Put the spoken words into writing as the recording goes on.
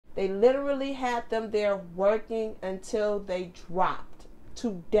They literally had them there working until they dropped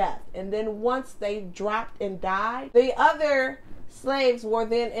to death. And then once they dropped and died, the other slaves were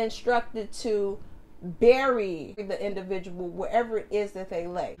then instructed to bury the individual wherever it is that they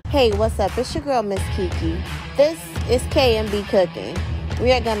lay. Hey, what's up? It's your girl, Miss Kiki. This is KMB Cooking.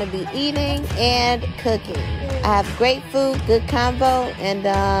 We are going to be eating and cooking. I have great food, good combo,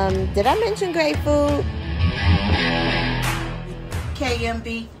 and did I mention great food?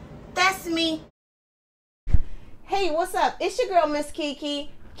 KMB, that's me. Hey, what's up? It's your girl, Miss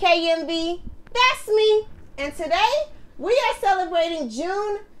Kiki. KMB, that's me. And today, we are celebrating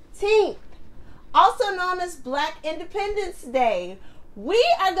Juneteenth, also known as Black Independence Day. We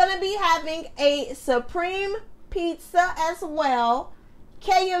are going to be having a supreme pizza as well,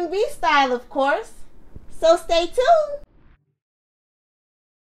 KMB style, of course. So stay tuned.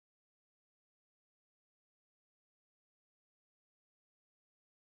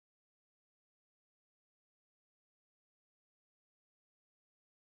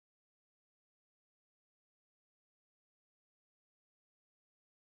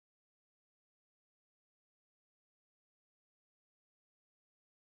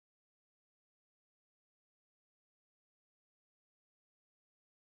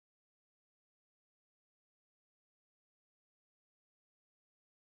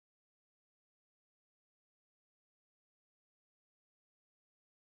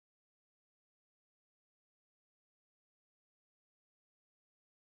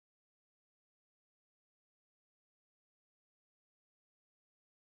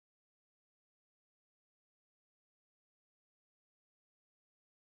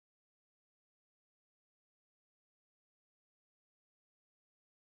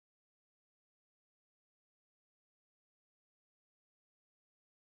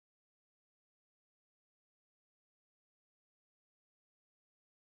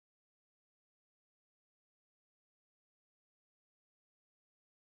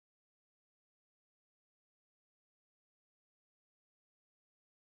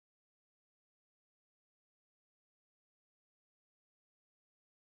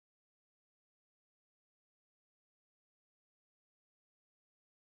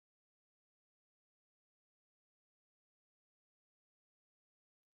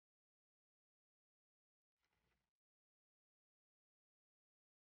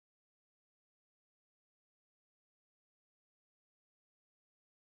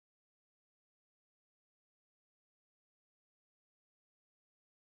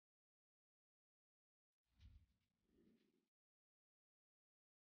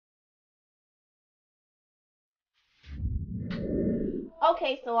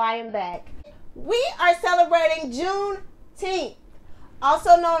 Okay, so I am back. We are celebrating Juneteenth,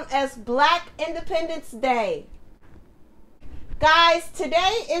 also known as Black Independence Day. Guys,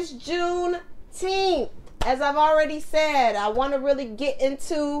 today is Juneteenth. As I've already said, I want to really get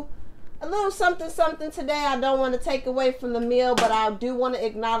into a little something today. I don't want to take away from the meal, but I do want to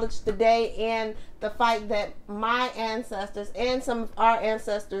acknowledge the day and the fight that my ancestors and some of our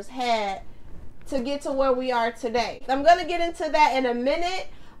ancestors had to get to where we are today. I'm going to get into that in a minute.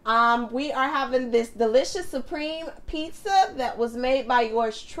 We are having this delicious supreme pizza that was made by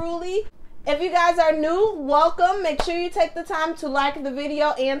yours truly. If you guys are new, welcome. Make sure you take the time to like the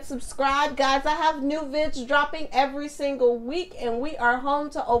video and subscribe. Guys, I have new vids dropping every single week, and we are home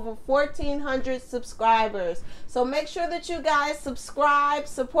to over 1,400 subscribers. So make sure that you guys subscribe.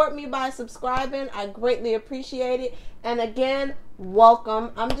 Support me by subscribing. I greatly appreciate it. And again, welcome.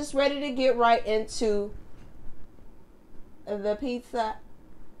 I'm just ready to get right into the pizza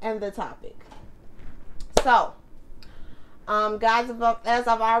and the topic. So, guys, as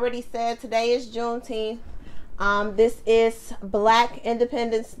I've already said, today is Juneteenth. This is Black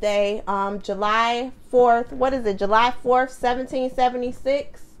Independence Day, July 4th. What is it? July 4th,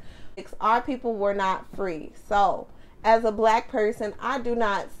 1776. Our people were not free. So, as a black person, I do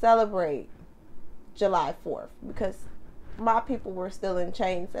not celebrate July 4th because my people were still in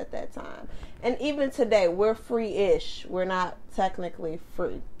chains at that time. And even today, we're free-ish. We're not technically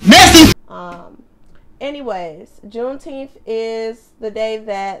free. Anyways, Juneteenth is the day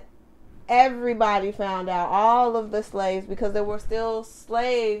that everybody found out, all of the slaves, because there were still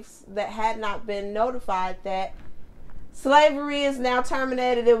slaves that had not been notified that slavery is now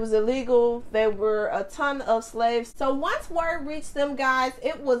terminated. It was illegal. There were a ton of slaves. So once word reached them, guys,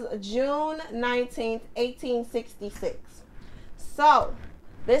 it was June 19th, 1866. So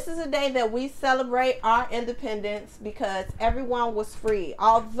this is a day that we celebrate our independence because everyone was free.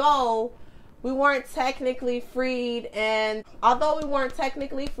 Although we weren't technically freed, and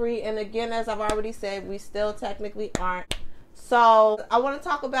again, as I've already said, we still technically aren't So I want to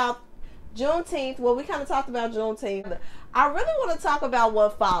talk about Juneteenth. Well, we kind of talked about Juneteenth. I really want to talk about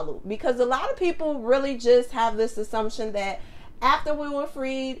what followed, because a lot of people really just have this assumption that after we were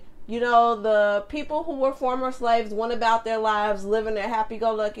freed, you know, the people who were former slaves went about their lives, living their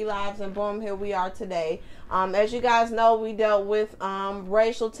happy-go-lucky lives, and boom, here we are today. As you guys know, we dealt with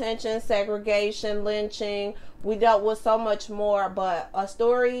racial tension, segregation, lynching. We dealt with so much more, but a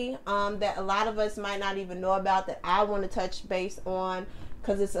story that a lot of us might not even know about that I want to touch base on,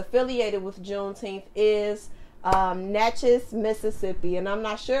 because it's affiliated with Juneteenth, is Natchez, Mississippi. And I'm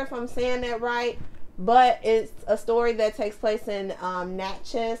not sure if I'm saying that right, but it's a story that takes place in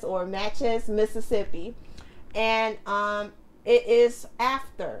Natchez, Mississippi. And it is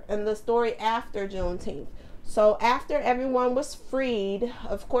after, and the story after Juneteenth. So after everyone was freed,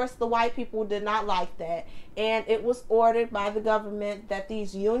 of course the white people did not like that, and it was ordered by the government that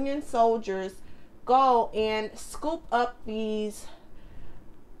these Union soldiers go and scoop up these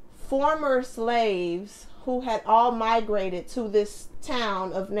former slaves who had all migrated to this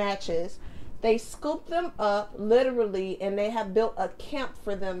town of Natchez. They scooped them up literally, and they have built a camp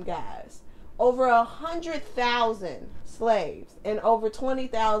for them guys. Over 100,000 slaves and over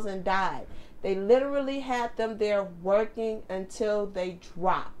 20,000 died. They literally had them there working until they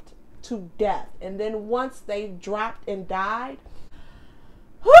dropped to death. And then once they dropped and died,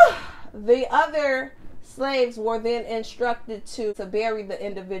 the other slaves were then instructed to bury the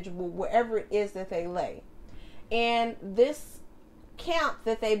individual wherever it is that they lay. And this camp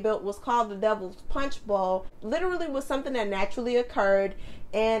that they built was called the Devil's Punch Bowl. Literally was something that naturally occurred,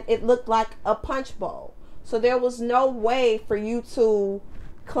 and it looked like a punch bowl. So there was no way for you to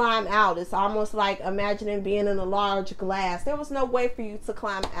climb out. It's almost like imagining being in a large glass. There was no way for you to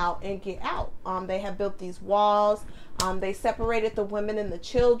climb out and get out. They had built these walls. They separated the women and the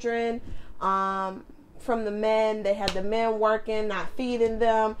children from the men. They had the men working, not feeding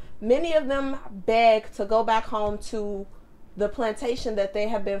them. Many of them begged to go back home to the plantation that they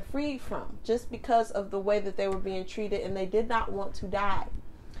had been freed from, just because of the way that they were being treated, and they did not want to die.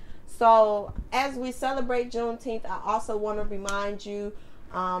 So as we celebrate Juneteenth, I also want to remind you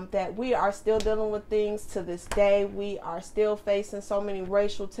that we are still dealing with things to this day. We are still facing so many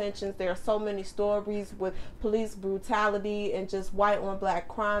racial tensions. There are so many stories with police brutality and just white on black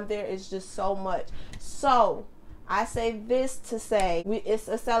crime. There is just so much. So I say this to say it's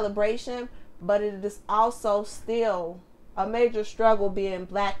a celebration, but it is also still a major struggle being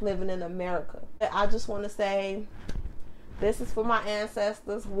black living in America. I just want to say this is for my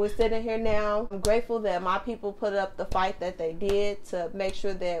ancestors. We're sitting here now. I'm grateful that my people put up the fight that they did to make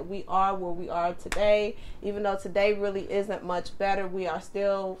sure that we are where we are today. Even though today really isn't much better, we are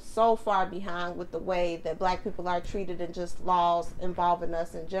still so far behind with the way that black people are treated and just laws involving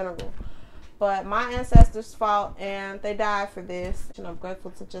us in general. But my ancestors fought and they died for this, and I'm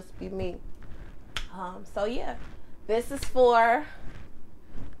grateful to just be me. So yeah, this is for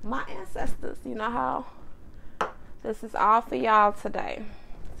my ancestors. You know how this is all for y'all today.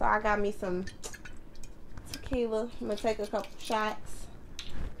 So I got me some tequila. I'm going to take a couple shots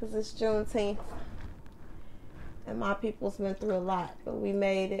because it's Juneteenth. And my people's been through a lot, but we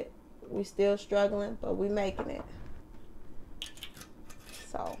made it. We still struggling, but we making it.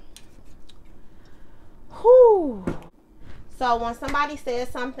 So, whew. So when somebody says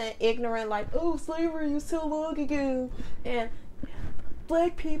something ignorant like, oh, slavery was so long ago, and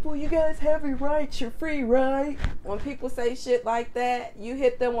black people, you guys have your rights, you're free, right? When people say shit like that, you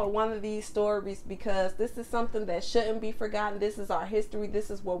hit them with one of these stories, because this is something that shouldn't be forgotten. This is our history. This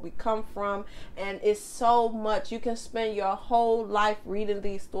is where we come from. And it's so much. You can spend your whole life reading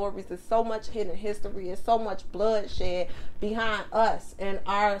these stories. There's so much hidden history. There's so much bloodshed behind us and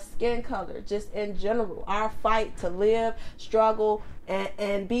our skin color, just in general. Our fight to live, struggle,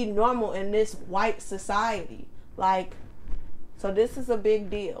 and be normal in this white society. Like, so this is a big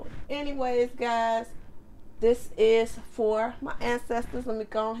deal. Anyways, guys, this is for my ancestors. Let me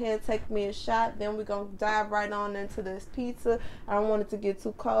go ahead and take me a shot. Then we're going to dive right on into this pizza. I don't want it to get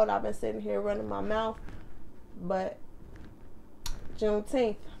too cold. I've been sitting here running my mouth. But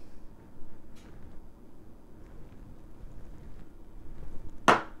Juneteenth.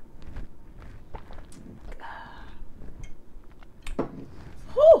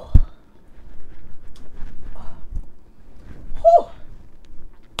 Whew.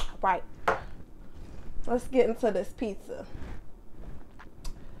 Right, let's get into this pizza.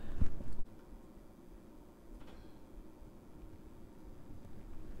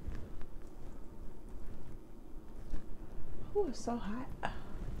 Oh, it's so hot.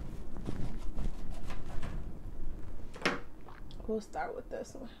 We'll start with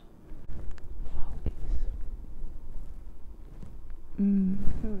this one. Mm.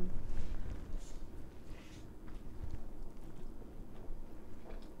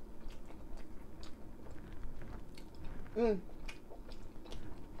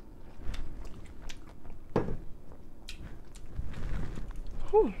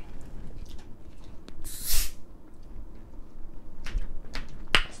 Whew.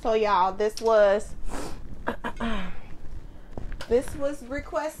 So y'all, this was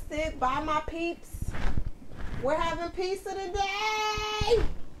requested by my peeps. We're having pizza today.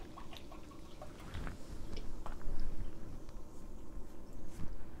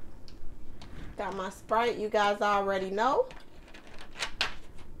 Got my Sprite, you guys already know.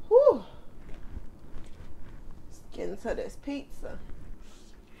 Whew. Let's get into this pizza.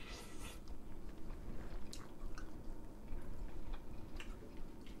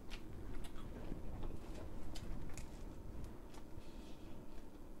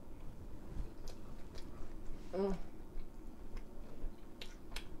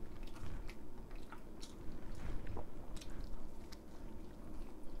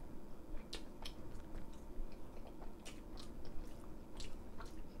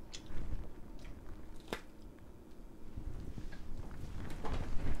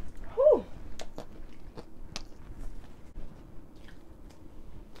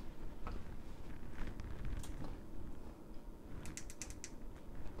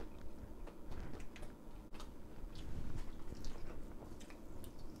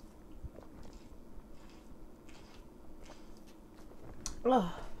 Ugh.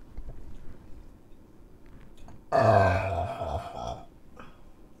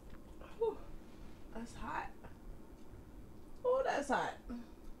 Whew. That's hot. Oh, that's hot.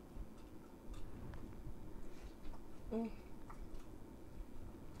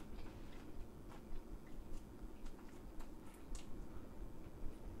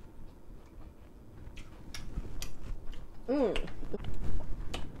 Mm.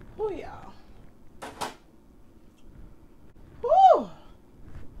 Oh, y'all. Whew.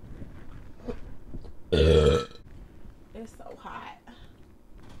 It's so hot.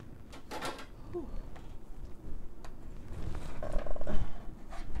 Whew.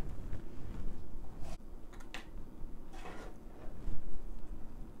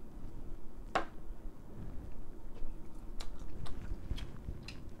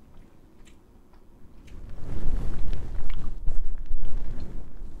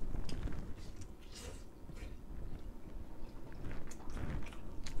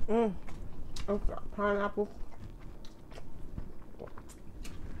 Okay, pineapple.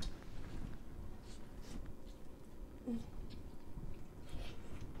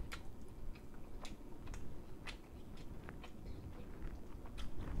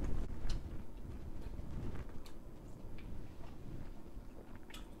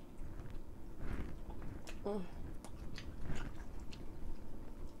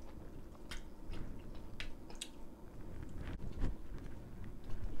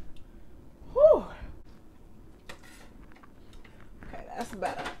 Whew. Okay, that's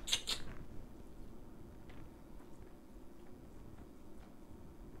better.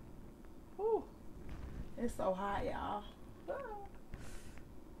 Whew. It's so hot, y'all.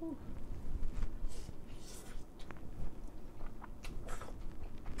 Whew.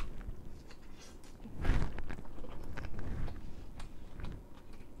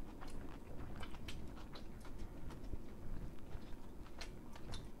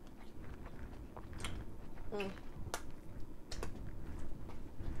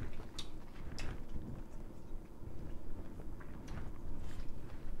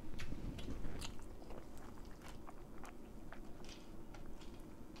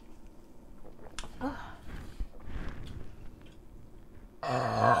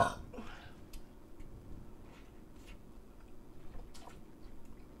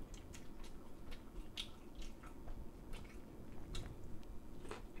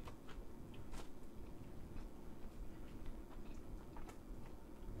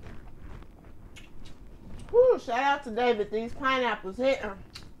 Whew, shout out to David. These pineapples hitting.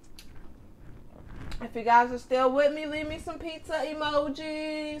 If you guys are still with me, leave me some pizza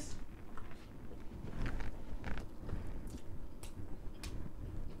emojis.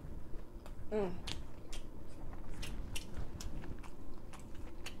 Whew.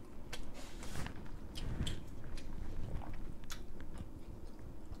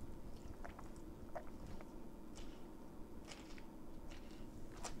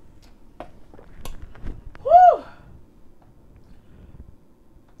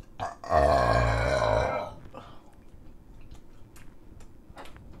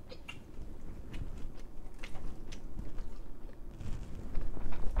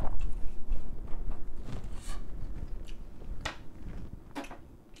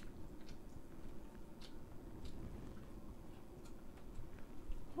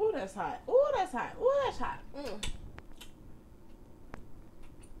 that's hot. Ooh, that's hot. Ooh, that's hot.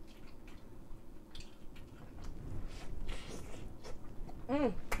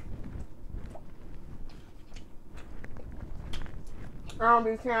 I don't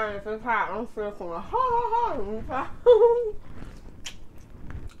be caring if it's hot. I'm feeling hot. Woo!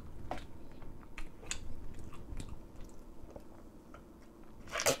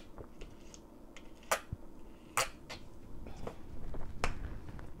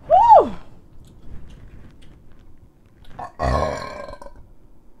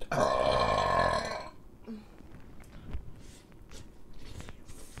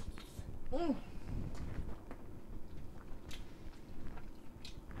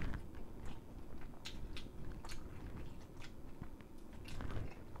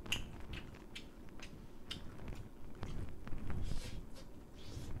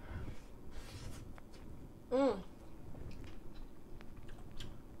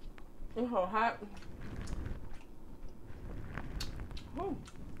 It's so hot. Ooh.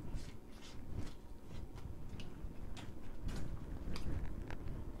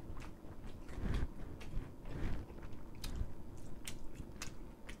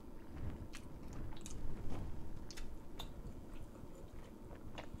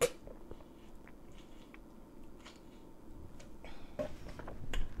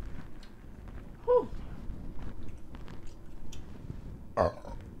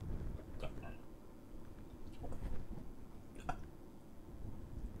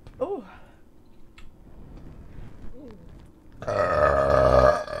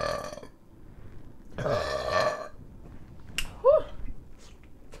 Whew.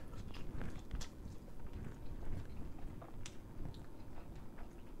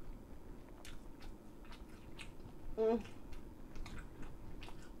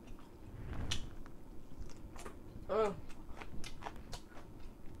 Ooh.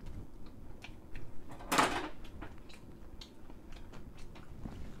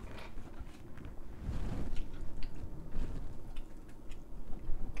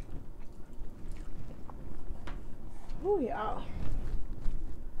 Ooh, y'all.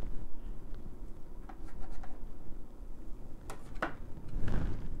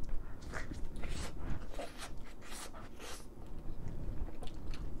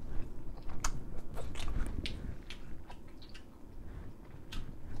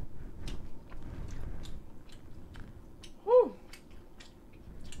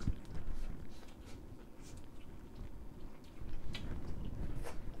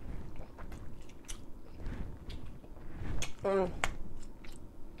 Whew.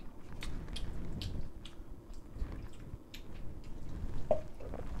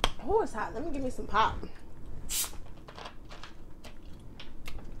 Oh, it's hot. Let me give me some pop.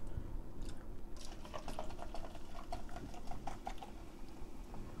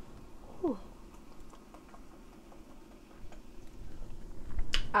 Whew.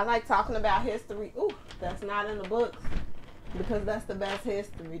 I like talking about history. Ooh, that's not in the books because that's the best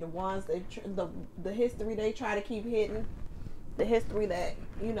history. The ones they the history they try to keep hidden. The history that,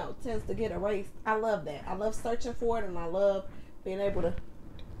 you know, tends to get erased. I love that. I love searching for it, and I love being able to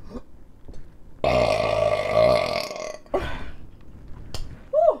Woo.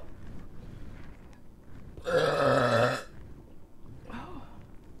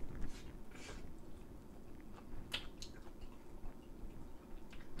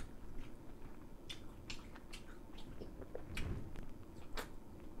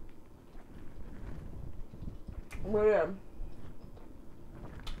 Well, yeah.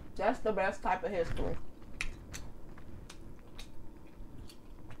 That's the best type of history.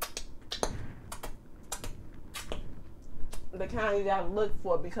 The kind you gotta look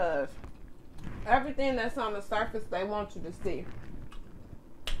for, because everything that's on the surface they want you to see.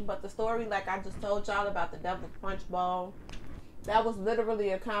 But the story, like I just told y'all about the Devil's Punch Bowl, that was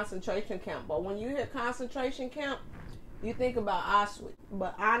literally a concentration camp. But when you hear concentration camp, you think about Auschwitz.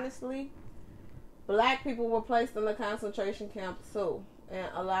 But honestly, black people were placed in the concentration camp too. And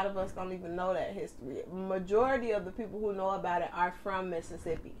a lot of us don't even know that history. Majority of the people who know about it are from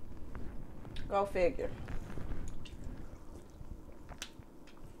Mississippi. Go figure.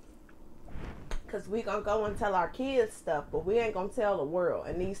 Because we going to go and tell our kids stuff, but we ain't going to tell the world.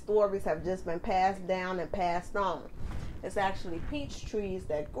 And these stories have just been passed down and passed on. It's actually peach trees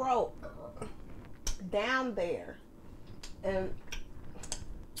that grow down there. And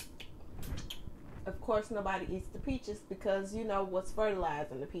of course, nobody eats the peaches because, you know, what's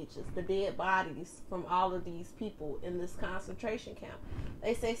fertilizing the peaches? The dead bodies from all of these people in this concentration camp.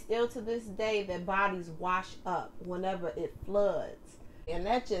 They say still to this day that bodies wash up whenever it floods. And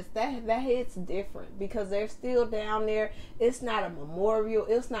that hits different because they're still down there. It's not a memorial.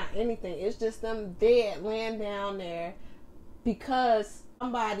 It's not anything. It's just them dead laying down there because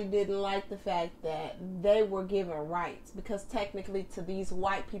somebody didn't like the fact that they were given rights, because technically to these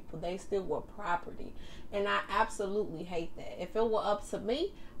white people they still were property. And I absolutely hate that. If it were up to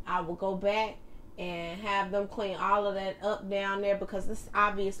me, I would go back and have them clean all of that up down there, because this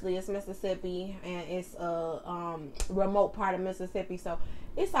obviously is Mississippi and it's a remote part of Mississippi, so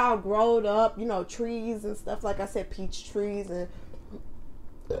it's all growed up, you know, trees and stuff, like I said, peach trees and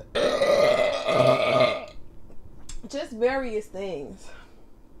just various things.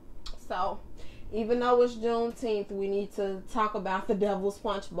 So even though it's Juneteenth, we need to talk about the Devil's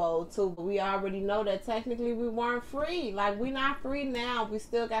Punch Bowl too. But we already know that technically we weren't free. Like, we're not free now. We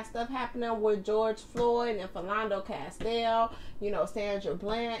still got stuff happening with George Floyd and Philando Castile, you know, Sandra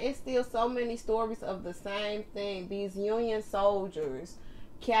Bland. It's still so many stories of the same thing. These Union soldiers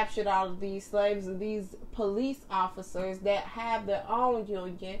captured all of these slaves, and these police officers that have their own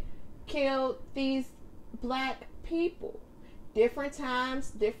union killed these black people. Different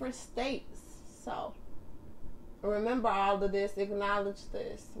times, different states. So remember all of this, acknowledge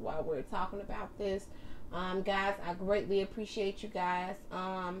this while we're talking about this. Guys, I greatly appreciate you guys.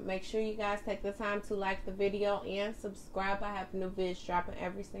 Make sure you guys take the time to like the video and subscribe. I have new vids dropping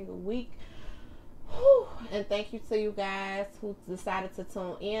every single week. Whew. And thank you to you guys who decided to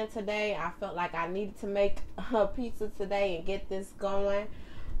tune in today. I felt like I needed to make a pizza today and get this going.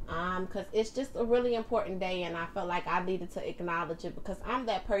 Because it's just a really important day, and I felt like I needed to acknowledge it, because I'm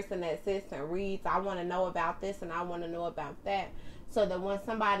that person that sits and reads. I want to know about this and I want to know about that, so that when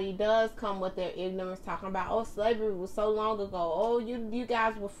somebody does come with their ignorance talking about, oh, slavery was so long ago, oh, you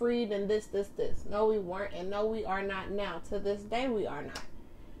guys were freed and this. No, we weren't, and no, we are not now. To this day, we are not.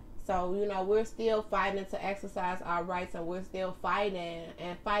 So, you know, we're still fighting to exercise our rights, and we're still fighting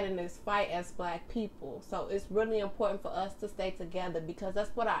this fight as black people. So it's really important for us to stay together, because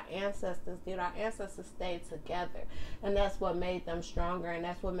that's what our ancestors did. Our ancestors stayed together, and that's what made them stronger, and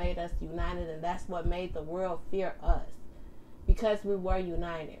that's what made us united, and that's what made the world fear us, because we were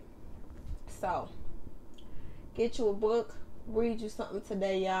united. So get you a book, read you something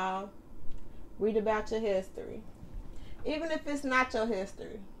today, y'all. Read about your history. Even if it's not your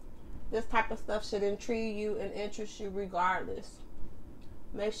history, this type of stuff should intrigue you and interest you regardless.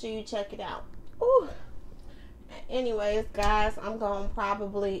 Make sure you check it out. Ooh. Anyways, guys, I'm going to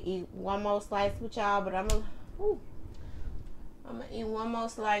probably eat one more slice with y'all, but I'm going to eat one more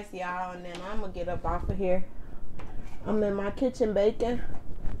slice, y'all, and then I'm going to get up off of here. I'm in my kitchen baking.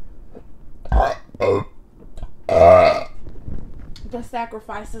 The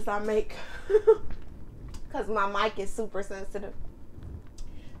sacrifices I make, because my mic is super sensitive.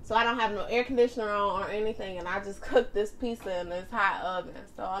 So I don't have no air conditioner on or anything, and I just cooked this pizza in this hot oven.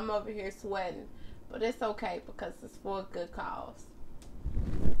 So I'm over here sweating, but it's okay because it's for a good cause.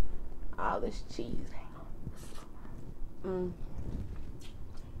 All this cheese. I'm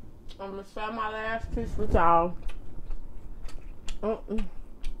gonna share my last piece with y'all.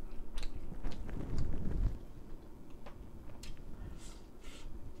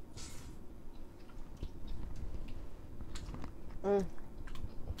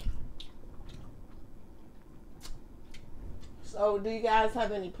 So, do you guys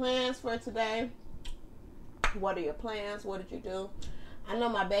have any plans for today? What are your plans? What did you do? I know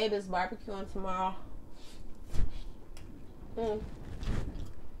my baby's barbecuing tomorrow.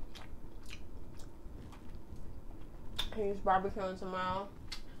 He's barbecuing tomorrow.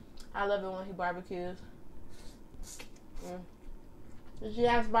 I love it when he barbecues. Did you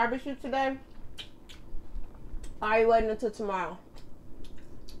guys barbecue today? Or are you waiting until tomorrow?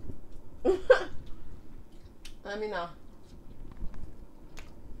 Let me know.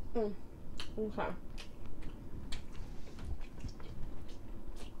 Okay.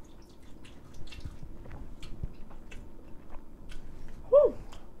 Whew.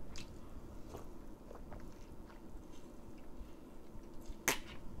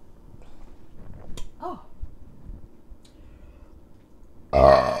 Oh.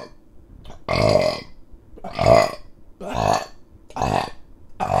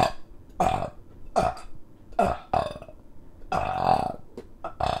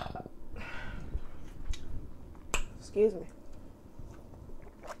 Excuse me.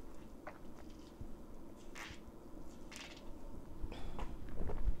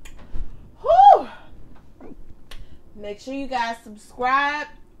 Whew. Make sure you guys subscribe.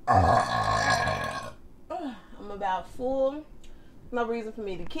 I'm about full. No reason for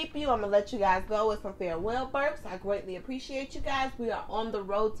me to keep you. I'm going to let you guys go with some farewell burps. I greatly appreciate you guys. We are on the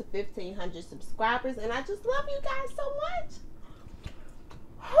road to 1,500 subscribers, and I just love you guys so much.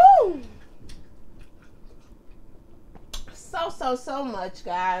 so much,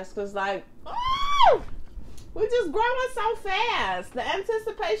 guys, because like, oh, we're just growing so fast. The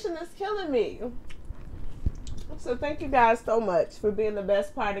anticipation is killing me. So thank you guys so much for being the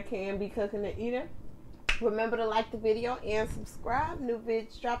best part of KMB Cooking and Eating. Remember to like the video and subscribe. New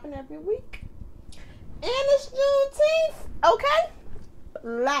vids dropping every week. And it's Juneteenth, okay?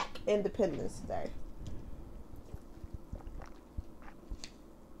 Black Independence Day.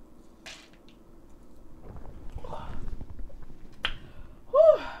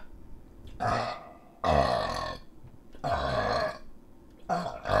 Whew.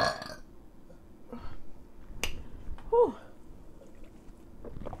 Whew.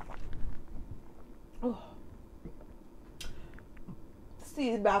 Oh.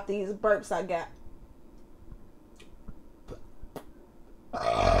 See about these burps I got.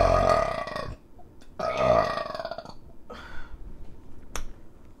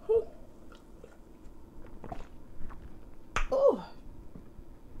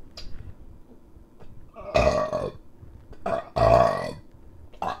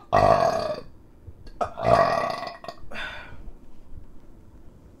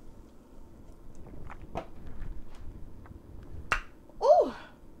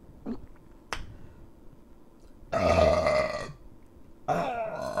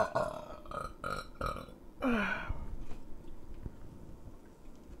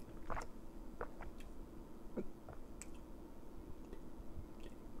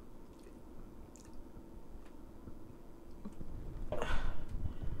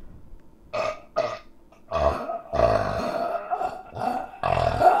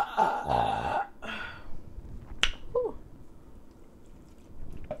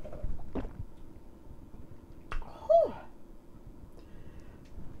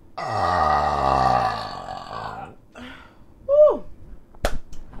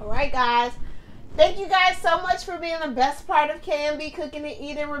 Guys, thank you guys so much for being the best part of KMB Cooking and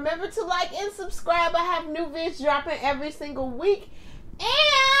Eating. Remember to like and subscribe. I have new vids dropping every single week, and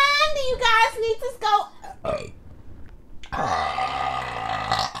you guys need to go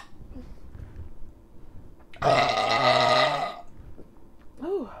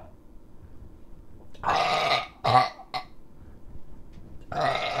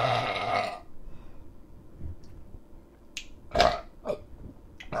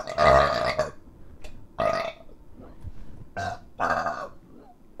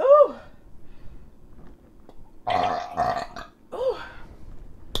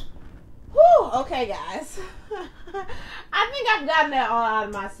okay, guys. I think I've gotten that all out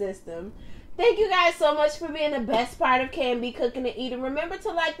of my system. Thank you guys so much for being the best part of KMB Cooking and Eating. Remember to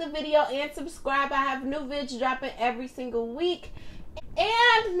like the video and subscribe. I have new vids dropping every single week.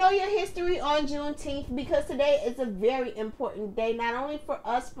 And know your history on Juneteenth, because today is a very important day, not only for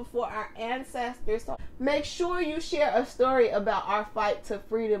us but for our ancestors. So make sure you share a story about our fight to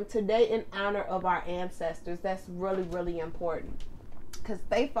freedom today in honor of our ancestors. That's really, really important, because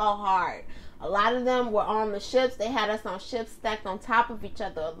they fought hard. A lot of them were on the ships. They had us on ships stacked on top of each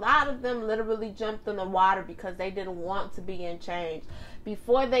other. A lot of them literally jumped in the water because they didn't want to be in chains.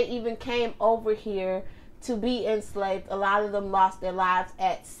 Before they even came over here to be enslaved, a lot of them lost their lives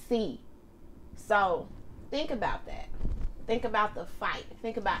at sea. So think about that. Think about the fight.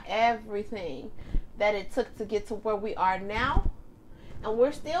 Think about everything that it took to get to where we are now. And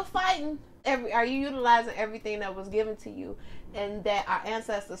we're still fighting. Are you utilizing everything that was given to you and that our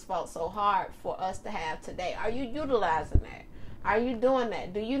ancestors fought so hard for us to have today? Are you utilizing that? Are you doing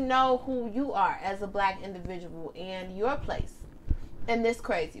that? Do you know who you are as a black individual and your place in this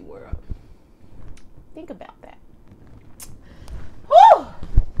crazy world? Think about that. Whew!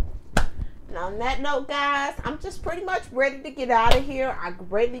 And on that note, guys, I'm just pretty much ready to get out of here. I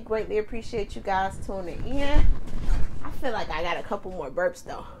greatly, greatly appreciate you guys tuning in. I feel like I got a couple more burps,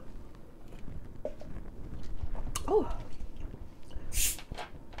 though. Oh.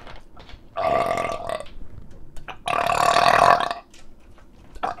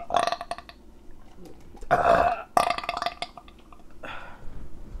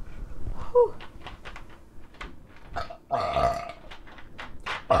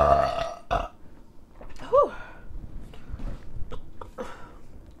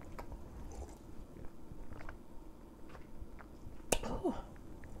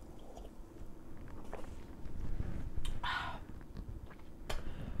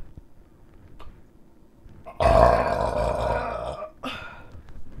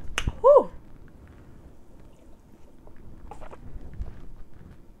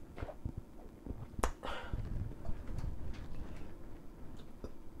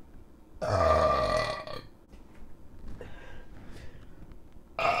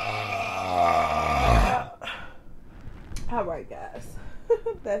 right, guys.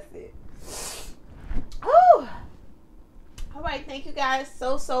 That's it. Oh. All right. Thank you guys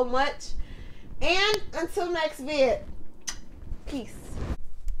so much. And until next vid. Peace.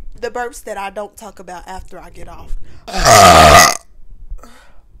 The burps that I don't talk about after I get off.